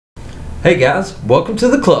Hey guys, welcome to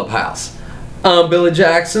the clubhouse. I'm Billy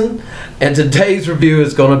Jackson, and today's review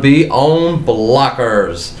is going to be on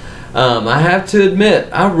Blockers. I have to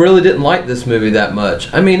admit, I really didn't like this movie that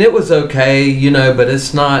much. I mean, it was okay, you know, but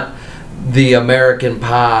it's not the American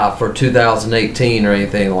Pie for 2018 or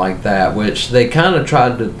anything like that, which they kind of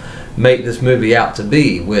tried to make this movie out to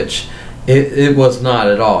be, which it was not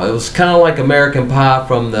at all. It was kind of like American Pie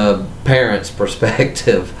from the parents'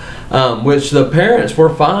 perspective, which the parents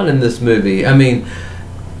were fine in this movie. I mean,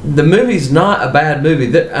 the movie's not a bad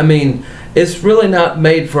movie. I mean, it's really not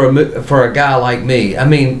made for a guy like me. I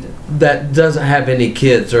mean, that doesn't have any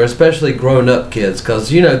kids, or especially grown-up kids,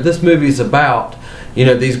 because, you know, this movie's about, you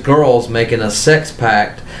know, these girls making a sex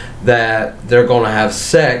pact that they're going to have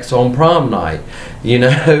sex on prom night, you know,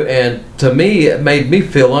 and to me it made me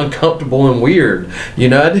feel uncomfortable and weird. You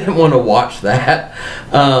know, I didn't want to watch that,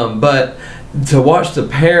 but to watch the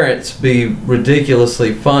parents be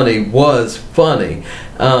ridiculously funny was funny,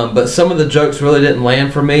 but some of the jokes really didn't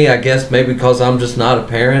land for me. I guess maybe because I'm just not a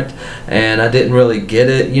parent and I didn't really get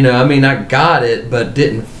it. You know, I mean, I got it but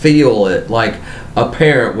didn't feel it like a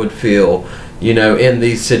parent would feel, you know, in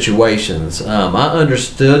these situations. I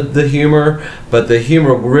understood the humor, but the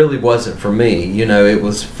humor really wasn't for me. You know, it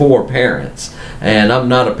was for parents, and I'm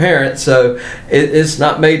not a parent, so it's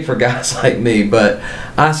not made for guys like me. But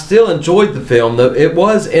I still enjoyed the film, though it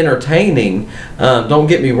was entertaining. Don't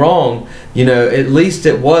get me wrong, you know, at least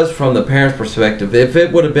it was from the parents' perspective. If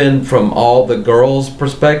it would have been from all the girls'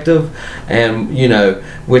 perspective, and, you know,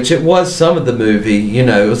 which it was some of the movie, you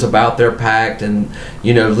know, it was about their pact and,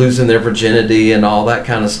 you know, losing their virginity and all that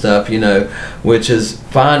kind of stuff, you know, which is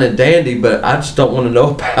fine and dandy, but I just don't want to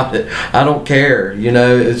know about it. I don't care, you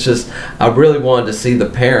know. It's just, I really wanted to see the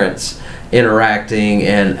parents interacting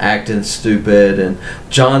and acting stupid, and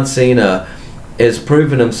John Cena has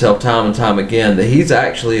proven himself time and time again that he's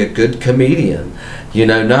actually a good comedian. You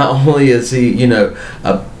know, not only is he, you know,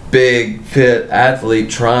 a big fit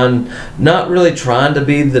athlete not really trying to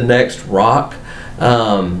be the next Rock,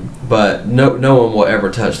 but no one will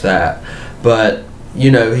ever touch that, but,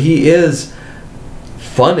 you know, he is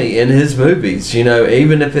funny in his movies, you know,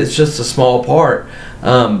 even if it's just a small part.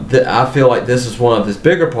 I feel like this is one of his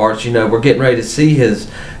bigger parts. You know, we're getting ready to see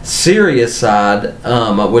his serious side,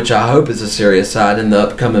 which I hope is a serious side, in the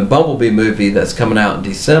upcoming Bumblebee movie that's coming out in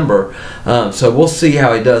December. So we'll see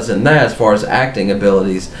how he does in that as far as acting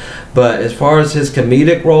abilities. But as far as his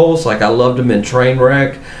comedic roles, like I loved him in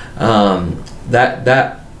Trainwreck.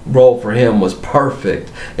 That role for him was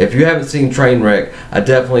perfect. If you haven't seen Trainwreck, I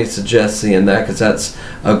definitely suggest seeing that, because that's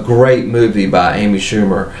a great movie by Amy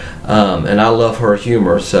Schumer, and I love her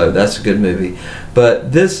humor, so that's a good movie.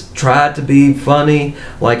 But this tried to be funny,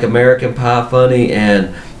 like American Pie funny,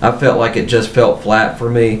 and I felt like it just felt flat for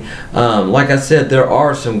me. Like I said, there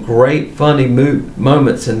are some great funny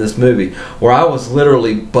moments in this movie where I was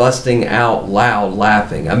literally busting out loud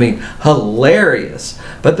laughing. I mean, hilarious.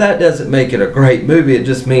 But that doesn't make it a great movie. It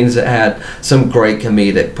just means it had some great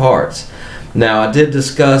comedic parts. Now, I did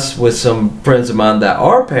discuss with some friends of mine that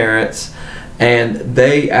are parents, and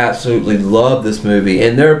they absolutely love this movie.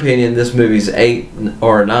 In their opinion, this movie's 8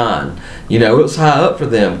 or 9. You know, it was high up for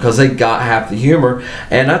them because they got half the humor,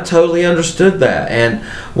 and I totally understood that and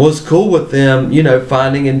was cool with them, you know,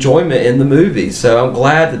 finding enjoyment in the movie. So I'm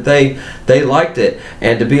glad that they liked it.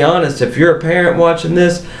 And to be honest, if you're a parent watching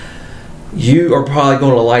this, you are probably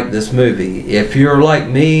going to like this movie. If you're like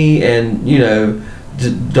me and, you know,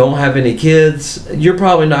 don't have any kids, you're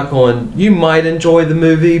probably not going. You might enjoy the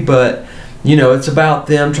movie, but, you know, it's about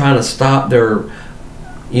them trying to stop their,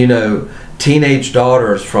 you know, teenage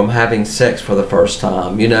daughters from having sex for the first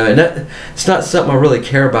time, you know, and it's not something I really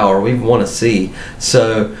care about or even want to see.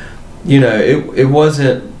 So, you know, it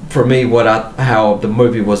wasn't for me how the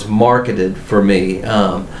movie was marketed for me.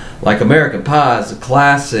 Like American Pie is a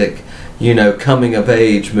classic, you know, coming of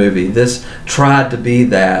age movie. This tried to be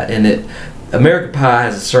that, and American Pie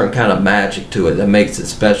has a certain kind of magic to it that makes it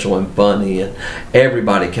special and funny, and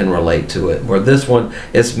everybody can relate to it. Where this one,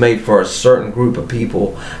 it's made for a certain group of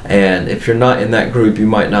people, and if you're not in that group, you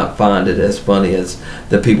might not find it as funny as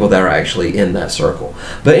the people that are actually in that circle.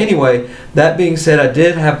 But anyway, that being said, I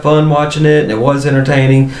did have fun watching it, and it was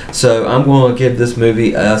entertaining, so I'm going to give this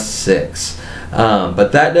movie a 6.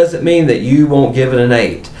 But that doesn't mean that you won't give it an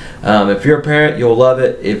 8. If you're a parent, you'll love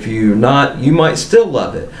it. If you're not, you might still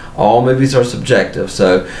love it. All movies are subjective,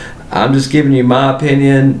 so I'm just giving you my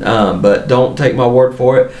opinion, but don't take my word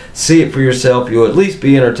for it. See it for yourself. You'll at least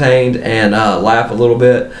be entertained and laugh a little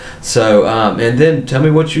bit. So, and then tell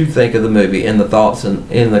me what you think of the movie in the thoughts and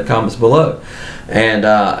in the comments below.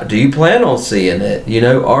 And do you plan on seeing it? You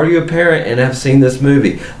know, are you a parent and have seen this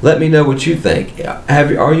movie? Let me know what you think.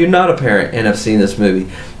 Are you not a parent and have seen this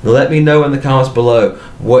movie? Let me know in the comments below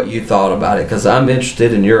what you thought about it, because I'm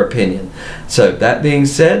interested in your opinion. So that being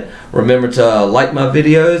said, remember to like my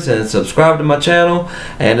videos and subscribe to my channel.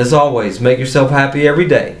 And as always, make yourself happy every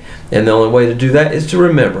day. And the only way to do that is to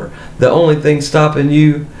remember, the only thing stopping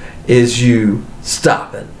you is you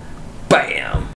stopping. Bam!